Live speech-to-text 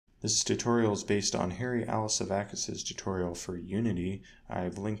This tutorial is based on Harry Alisavakis' tutorial for Unity.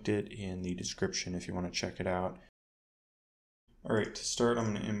 I've linked it in the description if you want to check it out. Alright, to start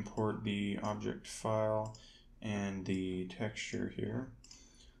I'm going to import the object file and the texture here.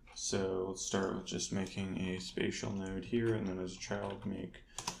 So let's start with just making a spatial node here, and then as a child make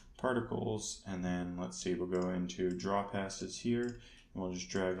particles, and then let's see, we'll go into draw passes here, and we'll just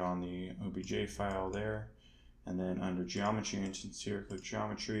drag on the obj file there. And then under geometry instance here, click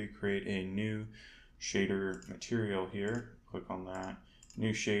geometry, create a new shader material here, click on that,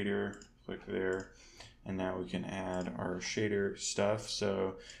 new shader, click there, and now we can add our shader stuff.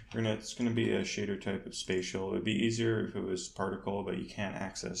 So it's going to be a shader type of spatial. It would be easier if it was particle, but you can't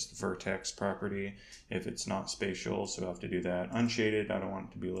access the vertex property if it's not spatial, so we'll have to do that. Unshaded, I don't want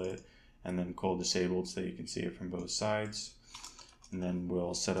it to be lit, and then cold disabled so that you can see it from both sides. And then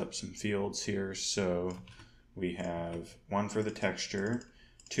we'll set up some fields here. So we have one for the texture,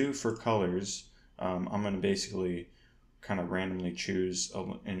 two for colors. I'm going to basically kind of randomly choose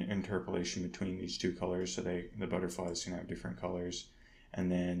an interpolation between these two colors so the butterflies can have different colors.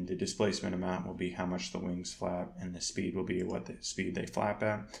 And then the displacement amount will be how much the wings flap, and the speed will be what the speed they flap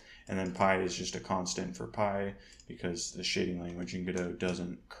at. And then pi is just a constant for pi because the shading language in Godot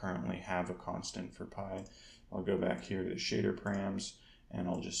doesn't currently have a constant for pi. I'll go back here to the shader params, and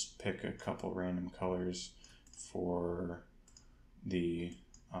I'll just pick a couple random colors for the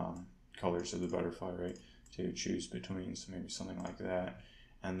colors of the butterfly, right, to choose between, so maybe something like that.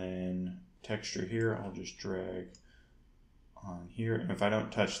 And then texture here, I'll just drag on here, and if I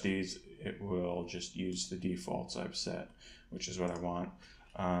don't touch these, it will just use the defaults I've set, which is what I want.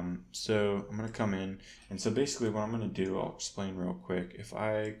 So I'm going to come in, and so basically what I'm going to do, I'll explain real quick. If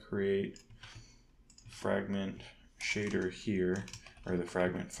I create fragment shader here, or the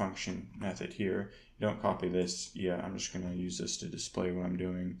fragment function method here, don't copy this yet, I'm just going to use this to display what I'm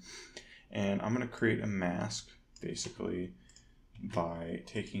doing. And I'm going to create a mask basically by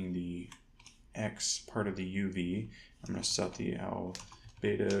taking the X part of the UV. I'm going to set the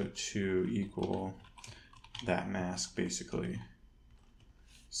albedo to equal that mask basically.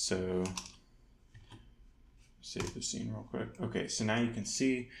 So save the scene real quick. Okay, so now you can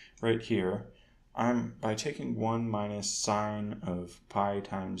see right here, by taking 1 minus sine of pi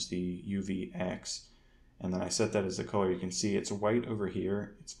times the UVX, and then I set that as the color, you can see it's white over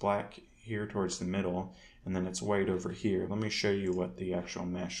here, it's black here towards the middle, and then it's white over here. Let me show you what the actual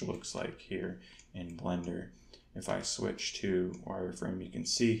mesh looks like here in Blender. If I switch to wireframe, you can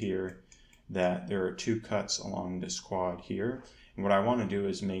see here that there are two cuts along this quad here. And what I want to do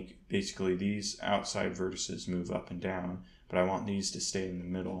is make basically these outside vertices move up and down, but I want these to stay in the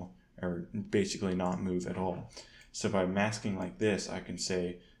middle, or basically not move at all. So by masking like this, I can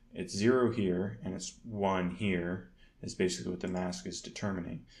say it's 0 here and it's 1 here, is basically what the mask is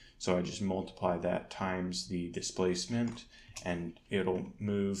determining. So I just multiply that times the displacement, and it'll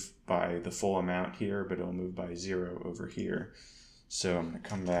move by the full amount here, but it'll move by 0 over here. So I'm going to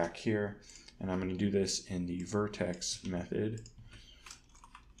come back here, and I'm going to do this in the vertex method.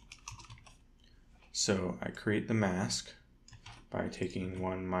 So I create the mask by taking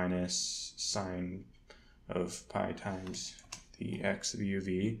 1 minus sine of pi times the x of the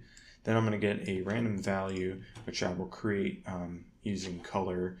UV. Then I'm going to get a random value, which I will create using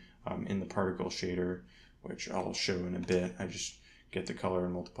color in the particle shader, which I'll show in a bit. I just get the color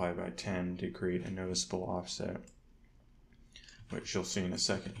and multiply by 10 to create a noticeable offset, which you'll see in a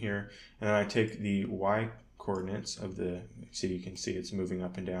second here. And then I take the y coordinates of so you can see it's moving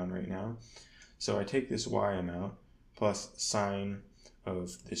up and down right now. So I take this y amount plus sine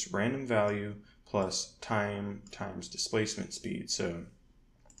of this random value plus time times displacement speed. So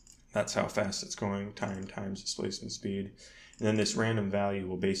that's how fast it's going, time times displacement speed. And then this random value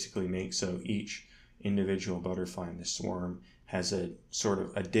will basically make so each individual butterfly in the swarm has a sort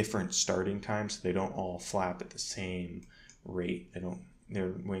of a different starting time, so they don't all flap at the same rate.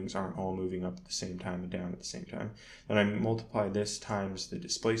 Their wings aren't all moving up at the same time and down at the same time. Then I multiply this times the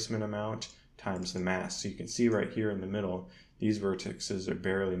displacement amount times the mass. So you can see right here in the middle, these vertices are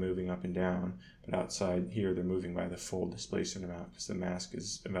barely moving up and down, but outside here they're moving by the full displacement amount because the mask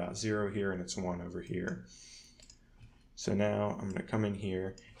is about 0 here and it's 1 over here. So now I'm going to come in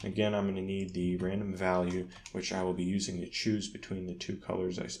here, and again I'm going to need the random value, which I will be using to choose between the two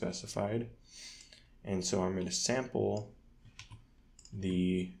colors I specified. And so I'm going to sample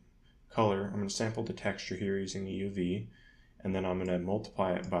the color, I'm going to sample the texture here using the UV, and then I'm going to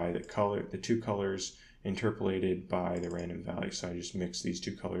multiply it by the two colors interpolated by the random value. So I just mix these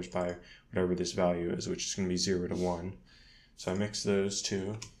two colors by whatever this value is, which is going to be 0 to 1. So I mix those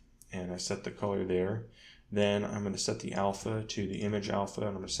two, and I set the color there. Then I'm going to set the alpha to the image alpha, and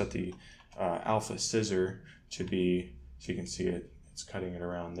I'm going to set the alpha scissor to be, so you can see it's cutting it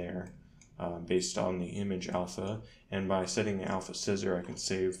around there based on the image alpha. And by setting the alpha scissor, I can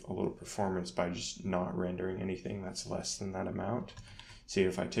save a little performance by just not rendering anything that's less than that amount. See,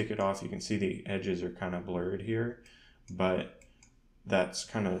 if I take it off, you can see the edges are kind of blurred here, but that's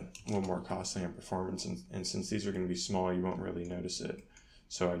kind of a little more costly on performance, and since these are going to be small, you won't really notice it.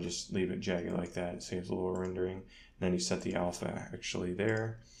 So I just leave it jagged like that. It saves a little rendering. And then you set the alpha actually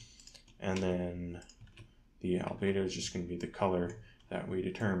there, and then the albedo is just going to be the color that we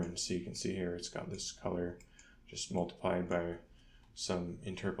determined. So you can see here it's got this color just multiplied by some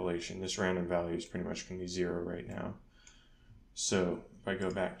interpolation. This random value is pretty much going to be 0 right now. So if I go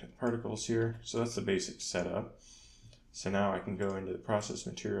back to the particles here, so that's the basic setup. So now I can go into the process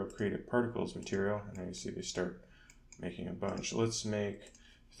material, create a particles material, and now you see they start making a bunch. Let's make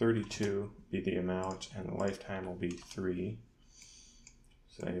 32 be the amount, and the lifetime will be 3.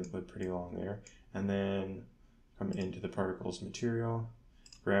 So they live pretty long there. And then come into the particles material,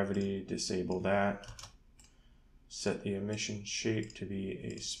 gravity, disable that, set the emission shape to be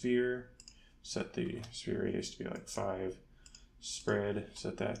a sphere, set the sphere radius to be like 5, spread,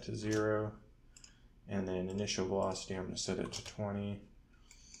 set that to 0, and then initial velocity I'm going to set it to 20,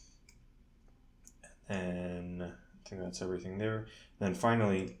 and I think that's everything there. And then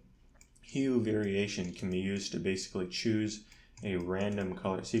finally, hue variation can be used to basically choose a random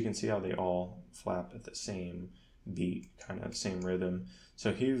color. So you can see how they all flap at the same beat, kind of same rhythm.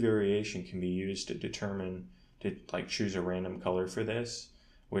 So hue variation can be used to determine, to like choose a random color for this,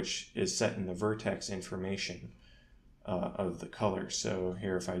 which is set in the vertex information of the color. So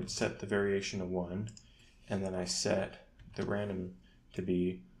here, if I set the variation to 1, and then I set the random to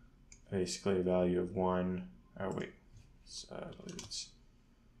be basically a value of 1, oh wait, I believe it's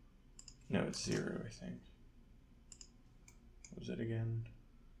 0, I think. What was it again?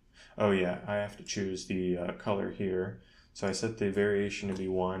 Oh yeah, I have to choose the color here. So I set the variation to be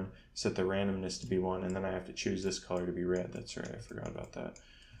 1, set the randomness to be 1, and then I have to choose this color to be red. That's right, I forgot about that.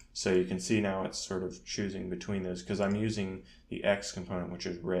 So you can see now it's sort of choosing between those, because I'm using the X component, which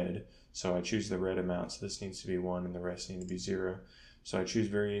is red. So I choose the red amount, so this needs to be 1 and the rest need to be 0. So I choose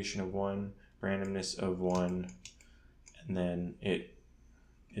variation of 1, randomness of 1, and then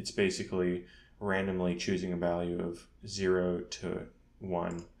it's basically randomly choosing a value of 0 to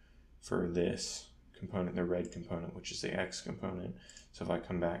 1 for this component, the red component, which is the X component. So if I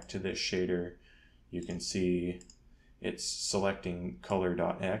come back to this shader, you can see it's selecting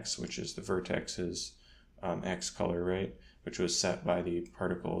color.x, which is the vertex's X color, right? Which was set by the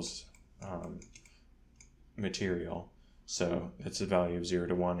particles material. So it's a value of 0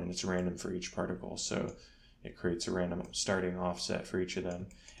 to 1, and it's random for each particle. So it creates a random starting offset for each of them.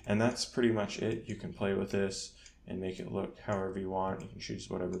 And that's pretty much it. You can play with this and make it look however you want. You can choose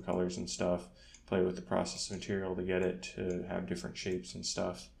whatever colors and stuff. Play with the process material to get it to have different shapes and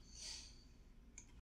stuff.